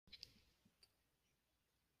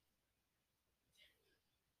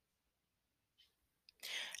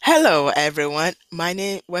Hello, everyone.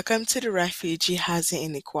 Welcome to the Refugee Housing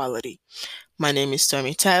Inequality. My name is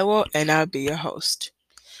Tommy Taiwo, and I'll be your host.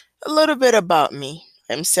 A little bit about me.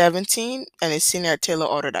 I'm 17 and a senior at Taylor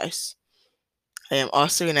Autodice. I am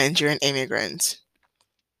also a Nigerian immigrant.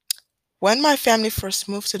 When my family first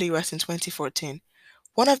moved to the US in 2014,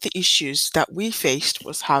 one of the issues that we faced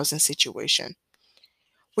was housing situation.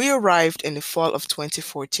 We arrived in the fall of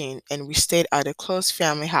 2014 and we stayed at a close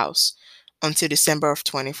family house until December of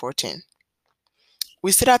 2014.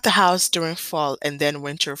 We stayed at the house during fall and then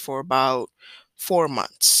winter for about 4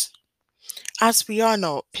 months. As we all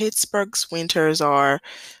know, Pittsburgh's winters are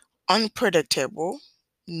unpredictable,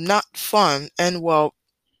 not fun, and well,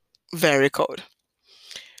 very cold.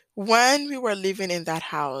 When we were living in that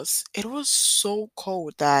house, it was so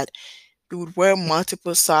cold that we would wear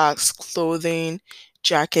multiple socks, clothing,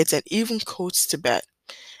 jackets, and even coats to bed.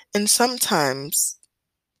 And sometimes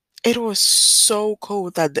it was so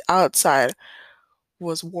cold that the outside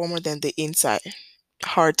was warmer than the inside.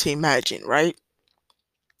 Hard to imagine, right?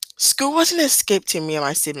 School wasn't an escape to me and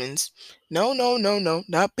my siblings. No, no, no, no,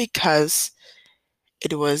 not because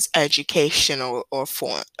it was educational or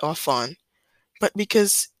fun, but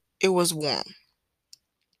because it was warm.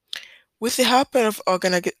 With the help of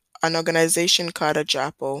an organization called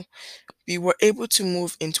Ajapo, we were able to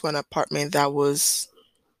move into an apartment that was,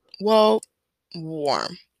 well,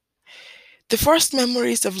 warm. The first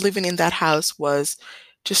memories of living in that house was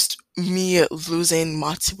just me losing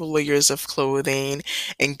multiple layers of clothing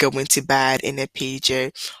and going to bed in a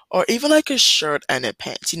PJ or even like a shirt and a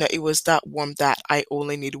pants. It was that warm that I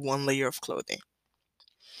only need one layer of clothing.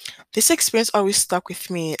 This experience always stuck with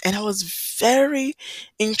me, and I was very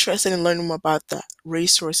interested in learning more about the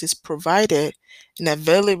resources provided and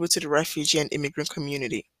available to the refugee and immigrant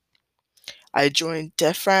community. I joined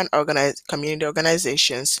different community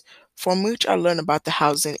organizations from which I learned about the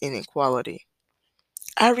housing inequality.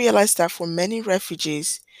 I realized that for many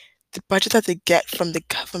refugees, the budget that they get from the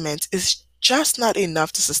government is just not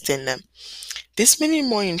enough to sustain them. This made me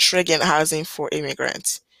more intrigued in housing for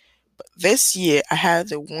immigrants. This year, I had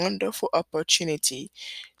the wonderful opportunity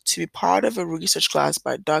to be part of a research class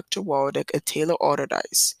by Dr. Waldeck at Taylor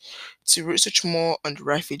Autodice to research more on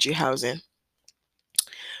refugee housing.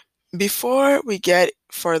 Before we get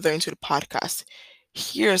further into the podcast,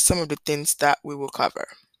 here are some of the things that we will cover.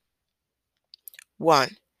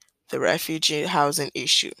 One, the refugee housing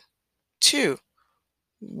issue. Two,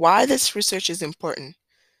 why this research is important.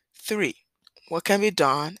 Three, what can be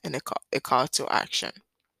done and a call to action.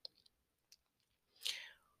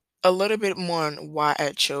 A little bit more on why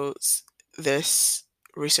I chose this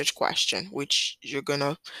research question, which you're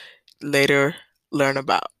gonna later learn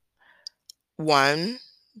about. One,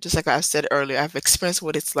 just like I said earlier, I've experienced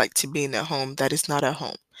what it's like to be in a home that is not a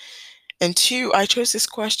home. And two, I chose this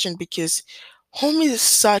question because home is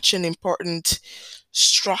such an important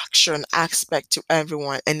structure and aspect to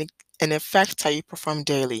everyone and it affects how you perform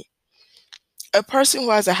daily. A person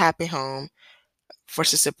who has a happy home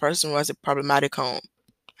versus a person who has a problematic home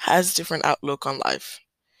has different outlook on life.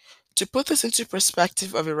 To put this into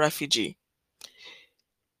perspective of a refugee,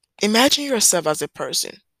 imagine yourself as a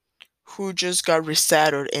person who just got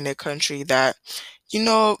resettled in a country that you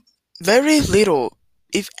know very little,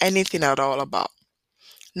 if anything at all about.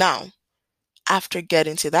 Now, after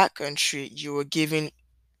getting to that country, you were given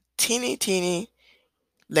teeny teeny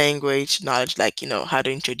language knowledge like how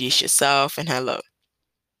to introduce yourself and hello,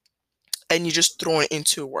 and you just thrown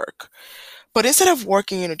into work. But instead of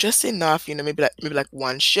working, just enough, maybe like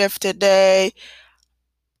one shift a day,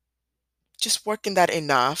 just working that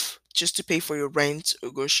enough just to pay for your rent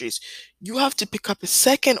or groceries. You have to pick up a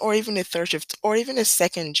second or even a third shift or even a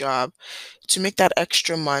second job to make that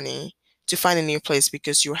extra money to find a new place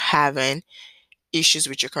because you're having issues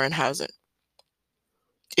with your current housing.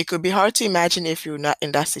 It could be hard to imagine if you're not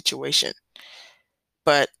in that situation,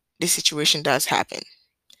 but this situation does happen.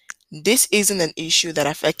 This isn't an issue that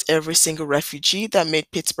affects every single refugee that made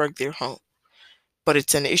Pittsburgh their home, but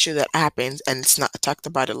it's an issue that happens and it's not talked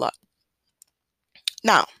about a lot.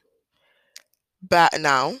 Now, but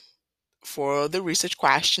now for the research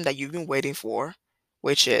question that you've been waiting for,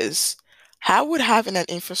 which is how would having an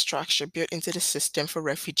infrastructure built into the system for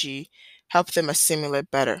refugee help them assimilate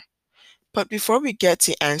better? But before we get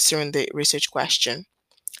to answering the research question,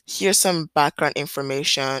 here's some background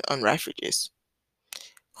information on refugees.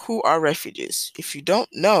 Who are refugees? If you don't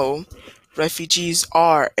know, refugees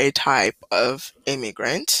are a type of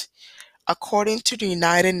immigrant. According to the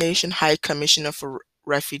United Nations High Commissioner for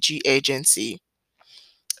Refugee Agency,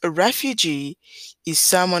 a refugee is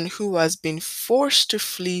someone who has been forced to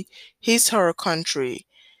flee his or her country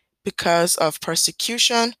because of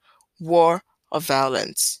persecution, war, or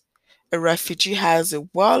violence. A refugee has a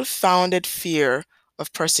well-founded fear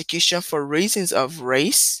of persecution for reasons of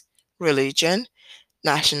race, religion,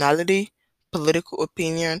 nationality, political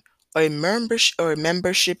opinion, or a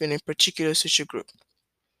membership in a particular social group.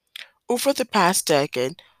 Over the past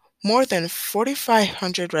decade, more than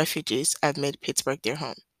 4,500 refugees have made Pittsburgh their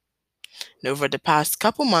home. And over the past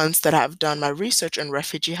couple months that I've done my research on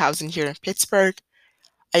refugee housing here in Pittsburgh,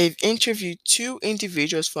 I've interviewed two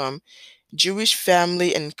individuals from Jewish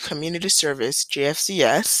Family and Community Service,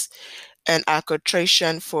 JFCS, and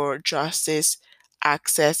Accreditation for Justice,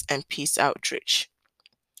 Access, and Peace Outreach,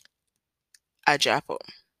 AJAPO.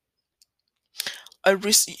 A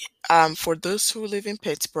rec- for those who live in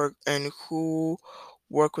Pittsburgh and who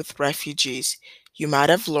work with refugees, you might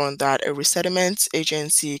have learned that a resettlement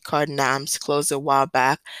agency called NAMS closed a while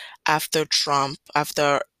back after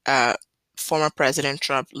former President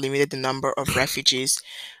Trump limited the number of refugees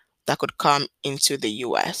that could come into the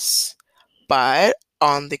US. But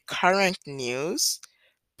on the current news,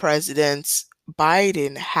 President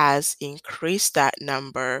Biden has increased that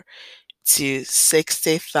number to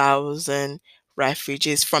 60,000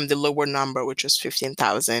 refugees from the lower number, which was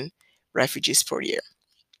 15,000 refugees per year.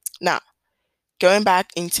 Now, going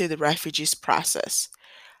back into the refugees process,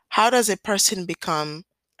 how does a person become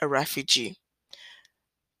a refugee?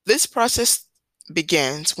 This process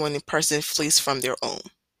begins when a person flees from their home.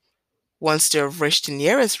 Once they've reached the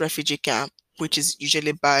nearest refugee camp, which is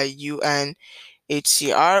usually by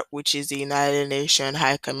UNHCR, which is the United Nations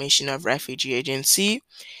High Commission of Refugee Agency,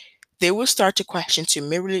 they will start to question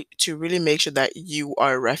to really make sure that you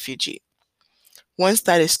are a refugee. Once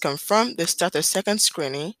that is confirmed, they start a second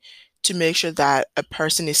screening to make sure that a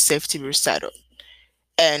person is safe to be resettled.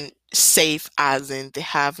 And safe as in they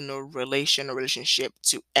have no relation or relationship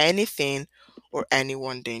to anything or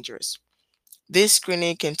anyone dangerous. This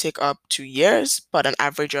screening can take up 2 years, but an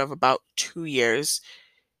average of about 2 years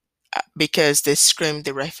because they screen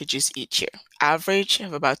the refugees each year. Average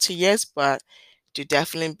of about 2 years, but to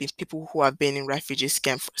definitely be people who have been in refugees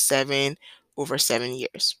camp for over 7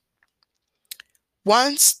 years.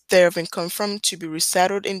 Once they have been confirmed to be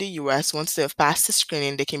resettled in the US, once they have passed the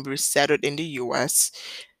screening, they can be resettled in the US.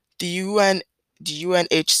 The UN, the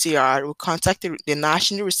UNHCR will contact the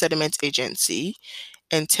National Resettlement Agency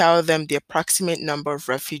and tell them the approximate number of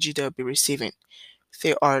refugees they'll be receiving.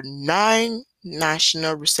 There are 9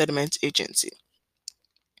 national resettlement agencies.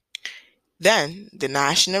 Then the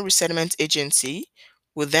National Resettlement Agency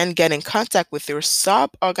will then get in contact with their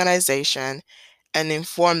sub-organization and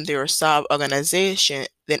inform their sub-organization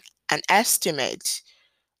then an estimate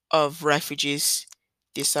of refugees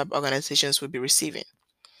the sub-organizations will be receiving.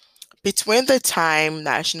 Between the time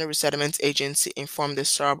National Resettlement Agency inform the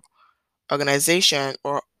sub-organization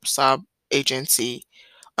or sub-agency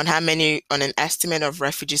on an estimate of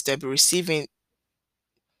refugees they'll be receiving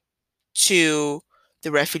to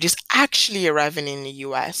the refugees actually arriving in the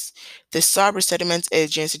US. The sub resettlement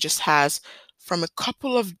agency just has from a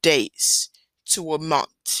couple of days to a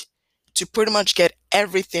month to pretty much get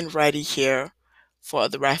everything ready here for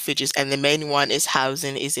the refugees. And the main one is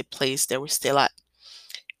housing, is a place they will stay at.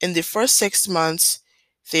 In the first 6 months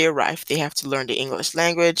they arrive, they have to learn the English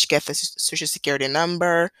language, get the social security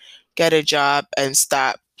number, get a job, and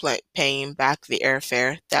start paying back the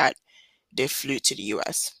airfare that they flew to the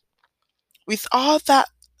US. With all that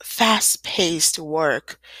fast paced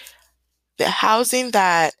work, the housing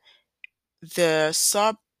that the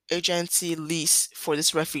sub agency lease for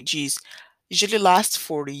these refugees usually lasts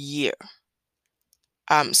for a year.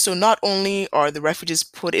 So not only are the refugees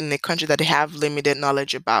put in a country that they have limited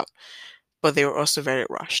knowledge about, but they are also very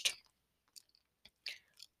rushed.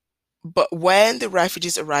 But when the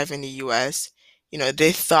refugees arrive in the US,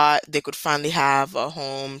 they thought they could finally have a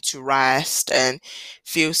home to rest and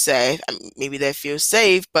feel safe. Maybe they feel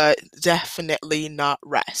safe, but definitely not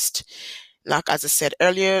rest. Like as I said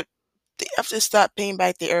earlier, they have to start paying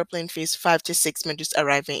back the airplane fees 5 to 6 months just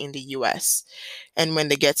arriving in the US. And when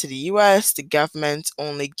they get to the US, the government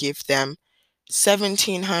only give them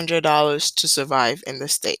 $1,700 to survive in the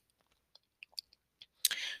state.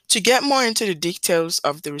 To get more into the details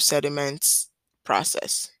of the resettlement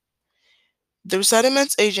process, the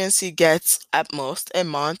resettlement agency gets at most a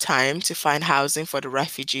month time to find housing for the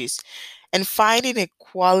refugees, and finding a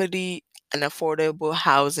quality and affordable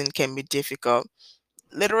housing can be difficult,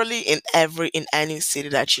 literally in any city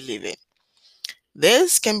that you live in.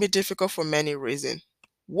 This can be difficult for many reasons.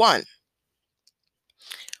 One,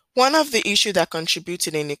 one of the issues that contribute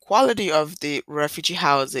to the inequality of the refugee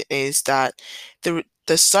housing is that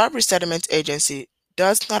the sub resettlement agency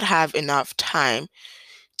does not have enough time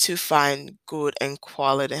to find good and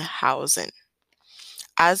quality housing.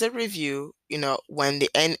 As a review, when the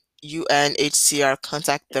UNHCR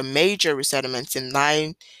contact the major resettlements in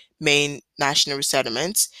nine main national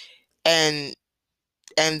resettlements, and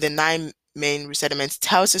the nine main resettlements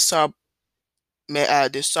tells the sub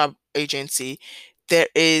agency there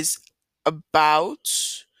is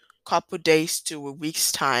about couple days to a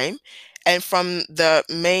week's time, and from the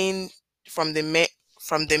main from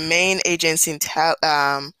the main agency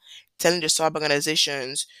telling the sub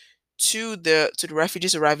organizations to the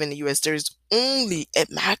refugees arriving in the US, there is only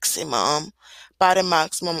about a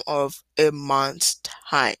maximum of a month's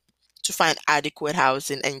time to find adequate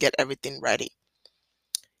housing and get everything ready.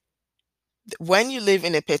 When you live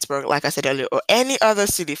in a Pittsburgh, like I said earlier, or any other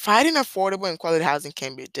city, finding affordable and quality housing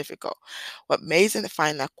can be difficult. What makes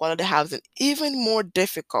finding that quality housing even more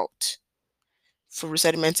difficult for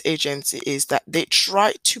resettlement agency is that they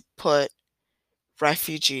try to put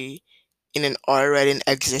refugee in an already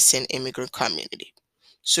existing immigrant community.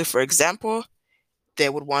 So, for example, they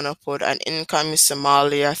would want to put an incoming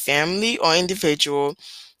Somalia family or individual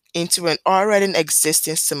into an already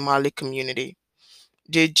existing Somali community.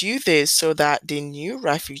 They do this so that the new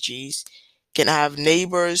refugees can have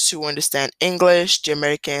neighbors who understand English, the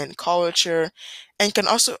American culture, and can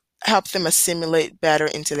also help them assimilate better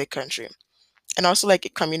into the country. And also like a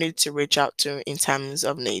community to reach out to in times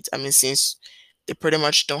of need. I mean, since they pretty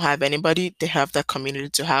much don't have anybody, they have that community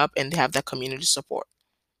to help and they have that community support.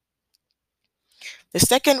 The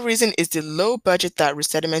second reason is the low budget that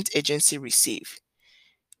resettlement agency receive.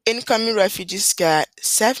 Incoming refugees get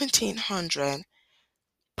 1,700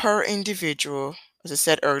 per individual, as I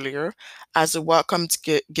said earlier, as a welcome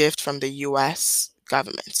gift from the US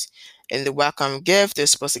government. In the welcome gift, they're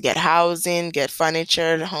supposed to get housing, get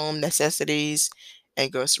furniture, home necessities,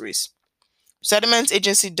 and groceries. Settlement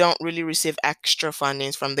agency don't really receive extra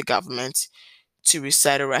funding from the government to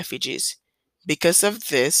resettle refugees. Because of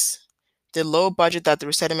this, the low budget that the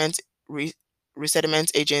resettlement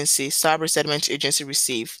agency, sub-resettlement agency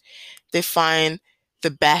receive, they find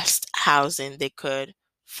the best housing they could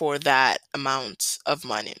for that amount of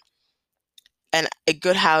money. And a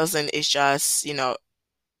good housing is just,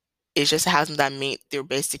 it's just a housing that meet their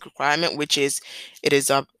basic requirement, which is is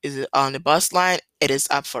on the bus line, it is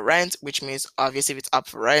up for rent, which means obviously if it's up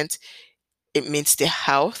for rent, it meets the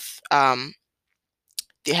health,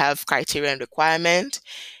 they have criteria and requirement,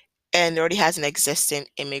 and it already has an existing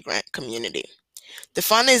immigrant community. The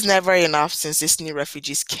fund is never enough since these new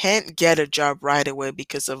refugees can't get a job right away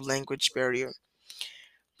because of language barrier.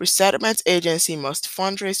 Resettlement agency must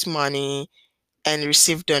fundraise money and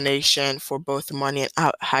receive donation for both money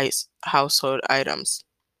and household items.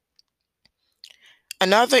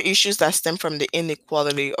 Another issues that stem from the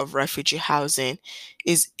inequality of refugee housing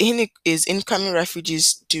is incoming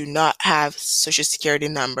refugees do not have social security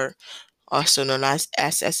number, also known as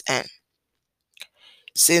SSN.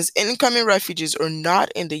 Since incoming refugees are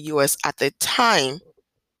not in the US at the time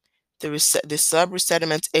the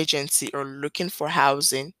sub-resettlement agency are looking for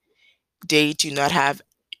housing, they do not have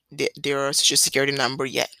their social security number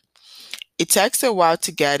yet. It takes a while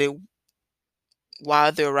to get it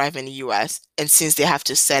while they arrive in the US, and since they have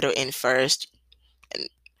to settle in first, and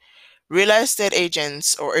real estate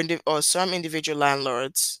agents or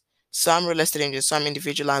some real estate agents, some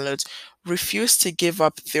individual landlords refuse to give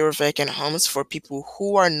up their vacant homes for people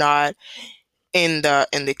who are not in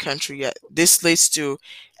the country yet. This leads to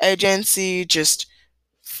agency just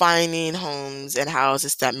finding homes and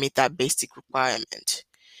houses that meet that basic requirement.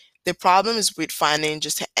 The problem is with finding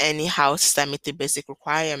just any house that meet the basic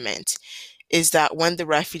requirement is that when the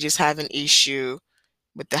refugees have an issue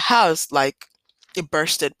with the house, like a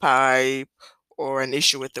bursted pipe or an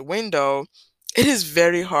issue with the window, it is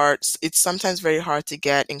very hard. It's sometimes very hard to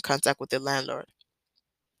get in contact with the landlord.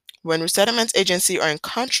 When resettlement agency are in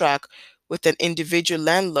contract with an individual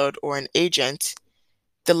landlord or an agent,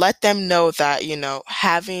 they let them know that,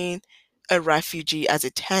 having a refugee as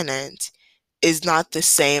a tenant is not the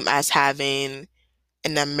same as having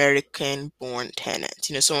an American born tenant,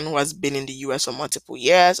 someone who has been in the US for multiple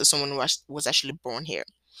years or someone who was actually born here.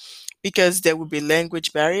 Because there will be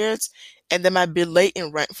language barriers and they might be late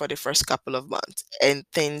in rent for the first couple of months and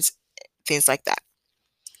things like that.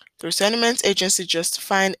 The resettlement agency just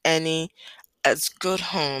find any as good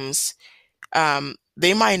homes.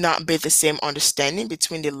 They might not be the same understanding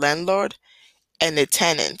between the landlord and the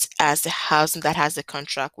tenant as the housing that has a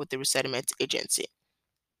contract with the resettlement agency.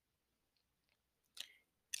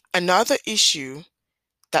 Another issue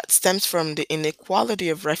that stems from the inequality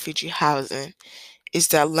of refugee housing is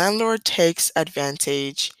that landlord takes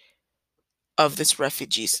advantage of these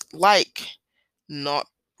refugees, like not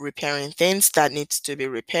repairing things that needs to be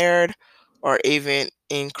repaired or even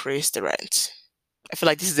increase the rent. I feel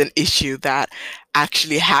like this is an issue that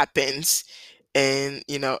actually happens in,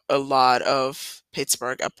 a lot of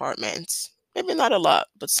Pittsburgh apartments. Maybe not a lot,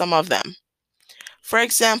 but some of them. For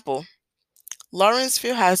example,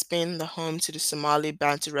 Lawrenceville has been the home to the Somali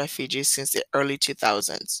Bantu refugees since the early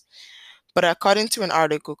 2000s. But according to an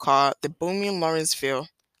article called The Booming Lawrenceville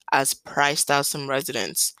has Priced Out Some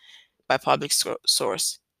Residents by public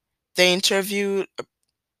source, they interviewed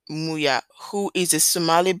Muya, who is a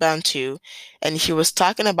Somali Bantu, and he was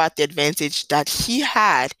talking about the advantage that he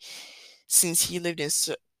had since he lived in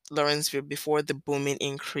Lawrenceville before the booming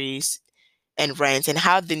increase and rent, and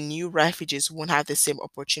how the new refugees won't have the same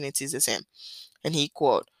opportunities as him. And he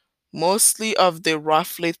quote, "Mostly of the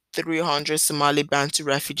roughly 300 Somali Bantu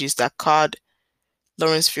refugees that called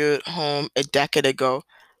Lawrenceville home a decade ago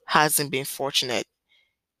hasn't been fortunate.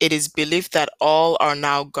 It is believed that all are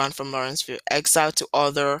now gone from Lawrenceville, exiled to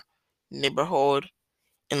other neighborhood,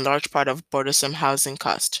 in large part of burdensome housing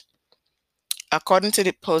cost." According to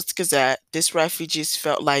the Post Gazette, these refugees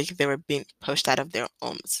felt like they were being pushed out of their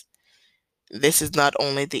homes. This is not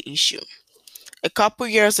only the issue. A couple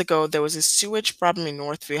years ago, there was a sewage problem in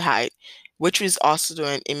Northview Heights, which was also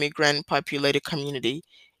an immigrant populated community,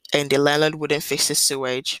 and the landlord wouldn't fix the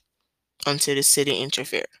sewage until the city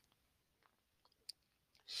interfered.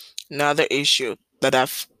 Another issue that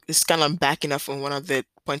I've is kind of backing up from one of the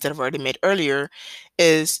points that I've already made earlier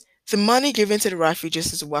is the money given to the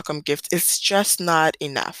refugees as a welcome gift is just not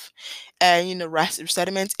enough. And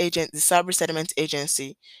resettlement agent the sub resettlement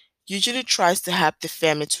agency usually tries to help the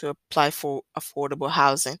family to apply for affordable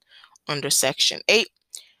housing under Section 8,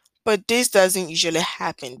 but this doesn't usually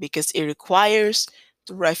happen because it requires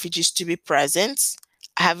the refugees to be present,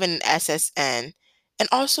 having an SSN, and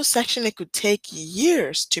also Section 8 could take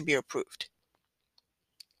years to be approved.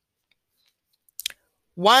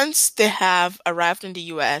 Once they have arrived in the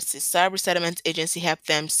US, the Cyber Settlement Agency helps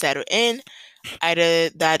them settle in, either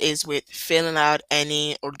that is with filling out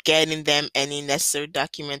any or getting them any necessary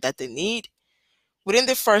document that they need. Within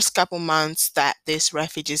the first couple months that these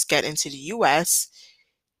refugees get into the US,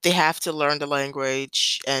 they have to learn the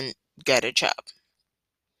language and get a job.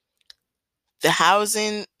 The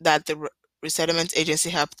housing that the resettlement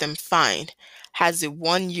agency helped them find has a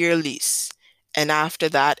 1 year lease, and after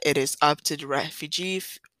that, it is up to the refugee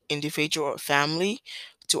individual or family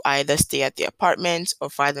to either stay at the apartment or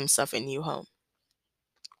find themselves a new home.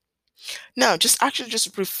 Now, just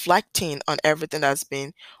reflecting on everything that's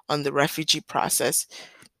been on the refugee process,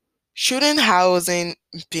 shouldn't housing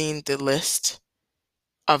be in the list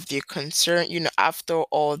of their concern, after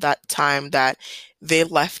all that time that they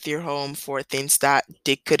left their home for things that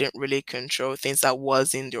they couldn't really control, things that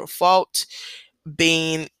wasn't their fault,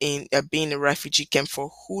 being a refugee camp for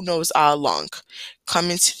who knows how long,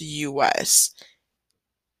 coming to the US,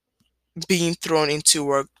 being thrown into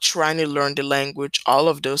work, trying to learn the language, all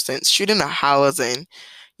of those things, shouldn't a housing,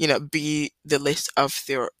 be the list of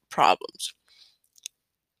their problems?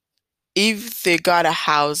 If they got a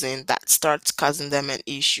housing that starts causing them an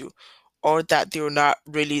issue or that they're not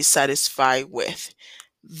really satisfied with,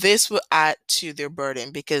 this will add to their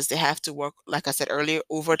burden because they have to work, like I said earlier,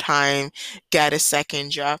 overtime, get a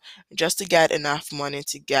second job just to get enough money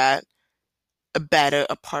to get a better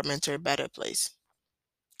apartment or a better place.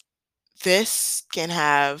 This can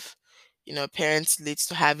have, parents leads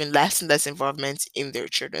to having less and less involvement in their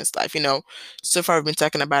children's life. So far we've been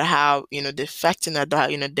talking about how, the affecting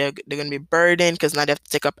adult, they're going to be burdened because now they have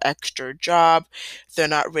to take up extra job. They're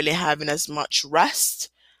not really having as much rest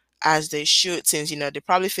as they should since, they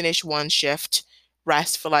probably finish one shift,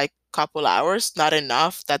 rest for like couple hours, not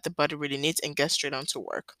enough that the body really needs, and get straight on to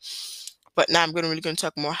work. But now I'm going to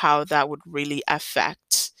talk more how that would really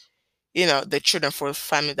affect, the children for a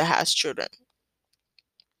family that has children.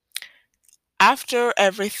 After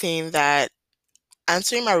everything that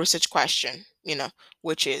answering my research question,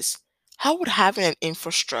 which is how would having an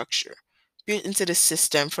infrastructure built into the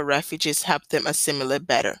system for refugees help them assimilate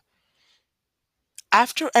better?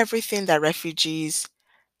 After everything that refugees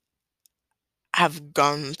have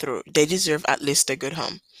gone through, they deserve at least a good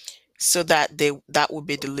home, so that would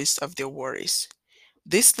be the least of their worries.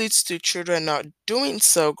 This leads to children not doing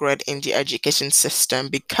so great in the education system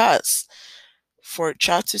because for a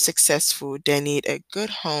child to be successful, they need a good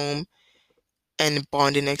home and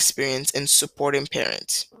bonding experience and supporting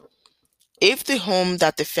parents. If the home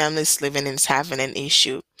that the family is living in is having an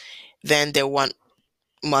issue, then they want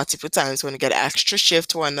multiple times want to get an extra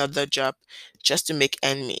shift or another job just to make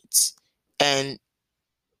ends meet and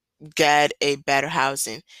get a better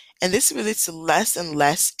housing. And this will lead to less and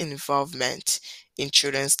less involvement in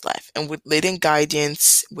children's life. And with little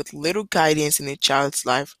guidance in a child's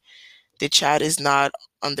life, the child is not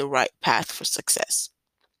on the right path for success.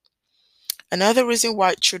 Another reason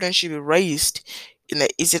why children should be raised in the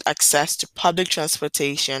easy access to public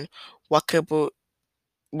transportation, walkable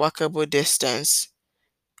walkable distance,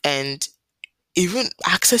 and even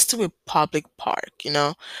access to a public park.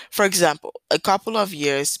 For example, a couple of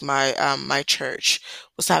years my church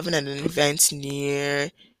was having an event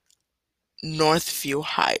near Northview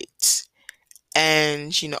Heights.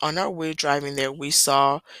 And on our way driving there, we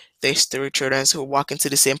saw these three children who walk into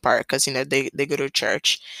the same park because they go to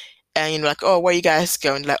church. And like, oh, where you guys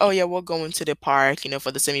going? Like, oh yeah, we're going to the park,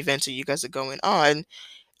 for the same event that you guys are going on.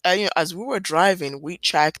 And as we were driving, we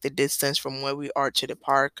tracked the distance from where we are to the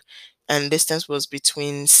park, and distance was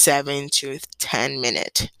between 7 to 10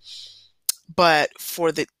 minutes. But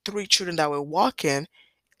for the three children that were walking,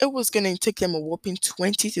 it was going to take them a whopping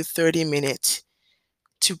 20 to 30 minutes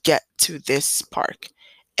to get to this park.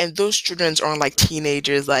 And those children are like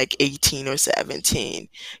teenagers, like 18 or 17.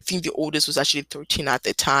 I think the oldest was actually 13 at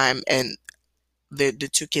the time, and the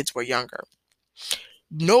two kids were younger.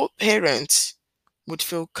 No parent would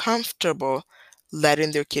feel comfortable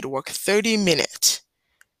letting their kid walk 30 minutes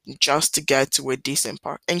just to get to a decent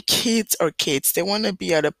park. And kids are kids. They want to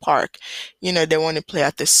be at a park. They want to play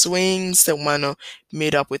at the swings. They want to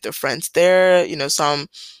meet up with their friends there. Some,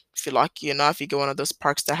 if you're lucky enough, you go one of those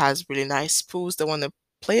parks that has really nice pools. They want to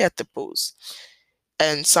play at the pools.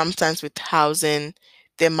 And sometimes with housing,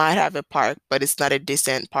 they might have a park, but it's not a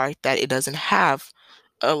decent park, that it doesn't have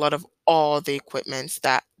a lot of all the equipments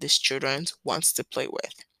that these children wants to play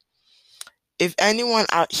with. If anyone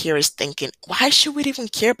out here is thinking, why should we even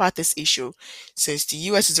care about this issue, since the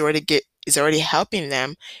US is already helping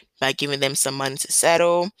them by giving them some money to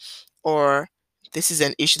settle, or this is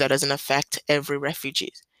an issue that doesn't affect every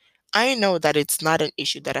refugee? I know that it's not an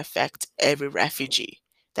issue that affects every refugee,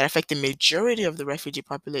 that affect the majority of the refugee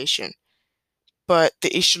population, but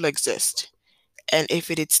the issue exists. And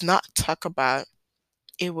if it is not talked about,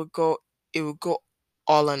 it will go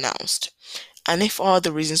all announced. And if all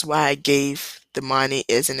the reasons why I gave the money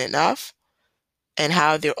isn't enough, and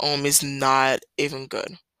how their home is not even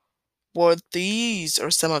good, well, these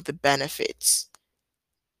are some of the benefits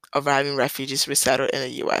of having refugees resettled in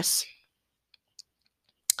the US.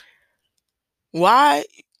 Why?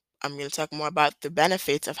 I'm going to talk more about the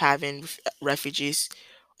benefits of having refugees,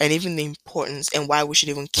 and even the importance and why we should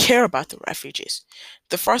even care about the refugees.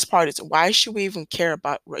 The first part is, why should we even care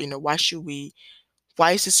about,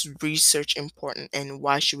 why is this research important, and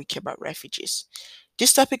why should we care about refugees?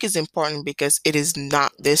 This topic is important because it is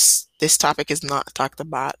not this topic is not talked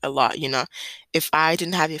about a lot. If I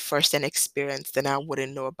didn't have a first-hand experience, then I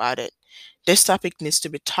wouldn't know about it. This topic needs to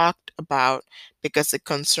be talked about because it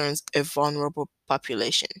concerns a vulnerable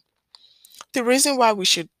population. The reason why we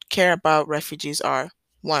should care about refugees are: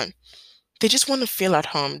 one, they just want to feel at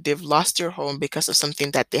home. They've lost their home because of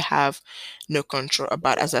something that they have no control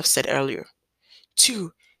about, as I've said earlier.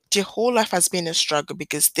 Two, their whole life has been a struggle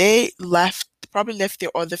because probably left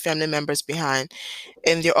their other family members behind,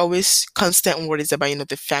 and they're always constant worries about,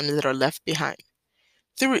 the family that are left behind.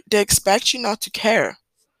 Three, they expect you not to care.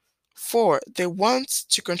 Four, they want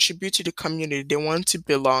to contribute to the community. They want to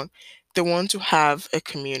belong. They want to have a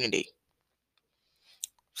community.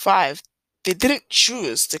 Five, they didn't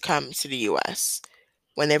choose to come to the US.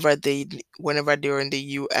 Whenever they were in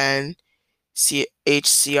the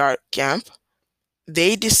UNHCR camp,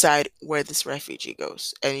 they decide where this refugee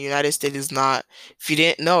goes. And United States is not, if you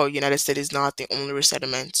didn't know, United States is not the only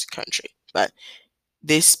resettlement country. But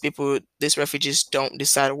these refugees don't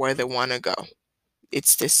decide where they want to go.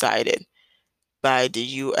 It's decided by the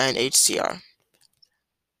UNHCR.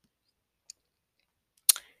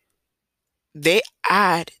 They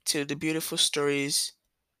add to the beautiful stories,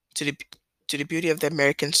 to the beauty of the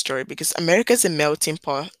American story, because America is a melting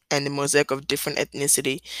pot and a mosaic of different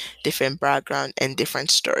ethnicity, different background, and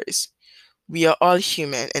different stories. We are all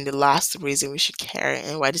human, and the last reason we should care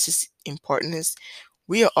and why this is important is,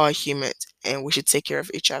 we are all humans and we should take care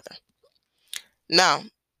of each other. Now,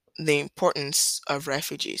 the importance of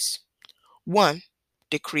refugees. One,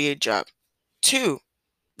 they create jobs. Two,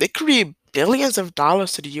 they create billions of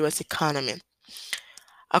dollars to the US economy.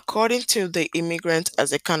 According to the Immigrant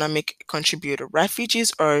as Economic Contributor,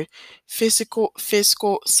 refugees are fiscal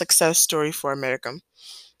success story for America.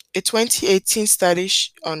 A 2018 study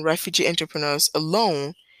on refugee entrepreneurs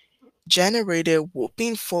alone generated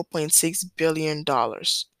whopping $4.6 billion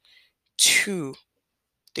to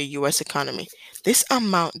the US economy. This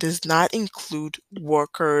amount does not include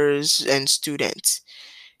workers and students.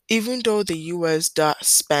 Even though the US does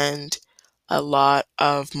spend a lot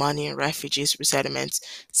of money in refugees resettlements.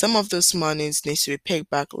 Some of those monies needs to be paid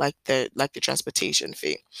back, like the transportation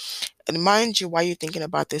fee. And mind you, while you're thinking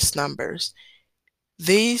about these numbers,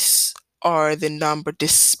 these are the number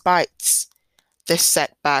despite the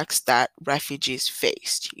setbacks that refugees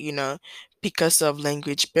faced. Because of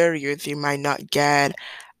language barrier, they might not get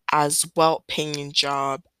as well-paying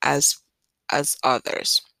job as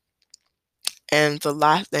others. And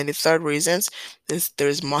the third reasons is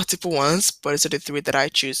there's multiple ones, but it's the three that I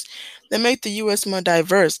choose. They make the US more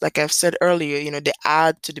diverse. Like I've said earlier, they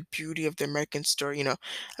add to the beauty of the American story.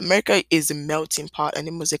 America is a melting pot and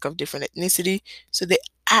a mosaic of different ethnicity. So they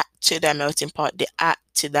add to that melting pot, they add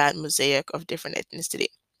to that mosaic of different ethnicity.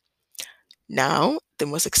 Now, the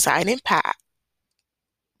most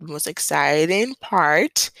exciting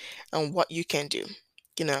part and what you can do.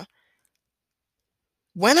 You know,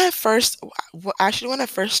 when I first, actually, when I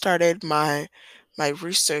first started my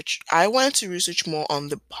research, I wanted to research more on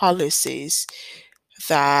the policies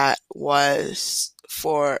that was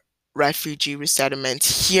for refugee resettlement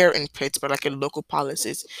here in Pittsburgh, like in local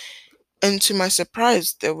policies. And to my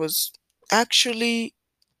surprise, there was actually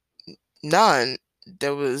none.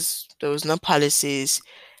 There was no policies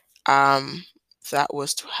um that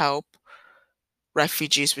was to help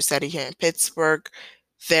refugees resetting here in Pittsburgh.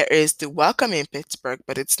 There is the Welcome in Pittsburgh,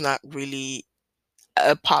 but it's not really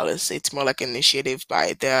a policy. It's more like an initiative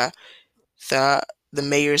by the the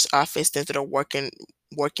mayor's office that are working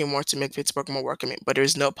more to make Pittsburgh more welcoming. But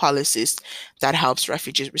there's no policies that helps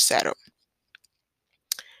refugees resettle.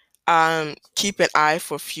 Keep an eye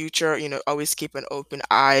for future. Always keep an open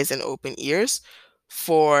eyes and open ears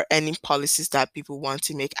for any policies that people want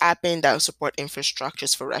to make happen that will support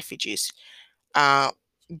infrastructures for refugees. uh,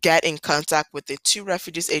 get in contact with the two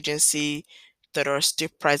refugees agency that are still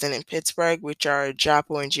present in Pittsburgh, which are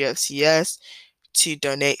JAPO and GFCS, to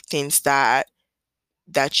donate things that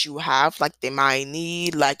you have, like they might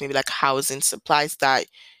need, like maybe like housing supplies that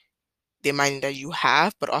they might need that you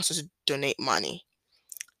have, but also to donate money.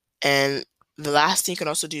 And the last thing you can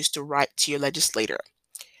also do is to write to your legislator.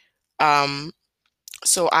 Um,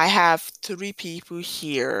 So I have three people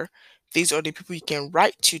here. These are the people you can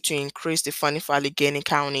write to increase the funding for Allegheny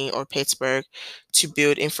County or Pittsburgh to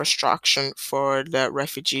build infrastructure for the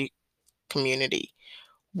refugee community.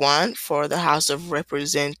 One, for the House of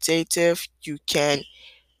Representative, you can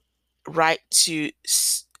write to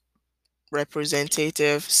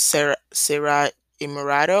Representative Sarah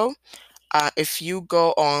Imarato. If you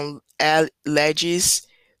go on legis.com,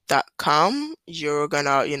 you're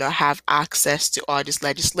gonna, have access to all this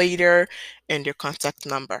legislator and their contact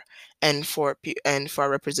number. And for a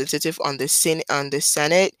representative on the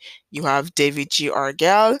Senate, you have David G.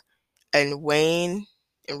 Argel and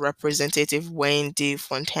Representative Wayne D.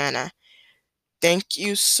 Fontana. Thank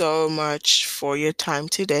you so much for your time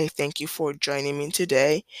today. Thank you for joining me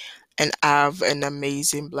today, and have an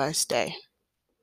amazing, blessed day.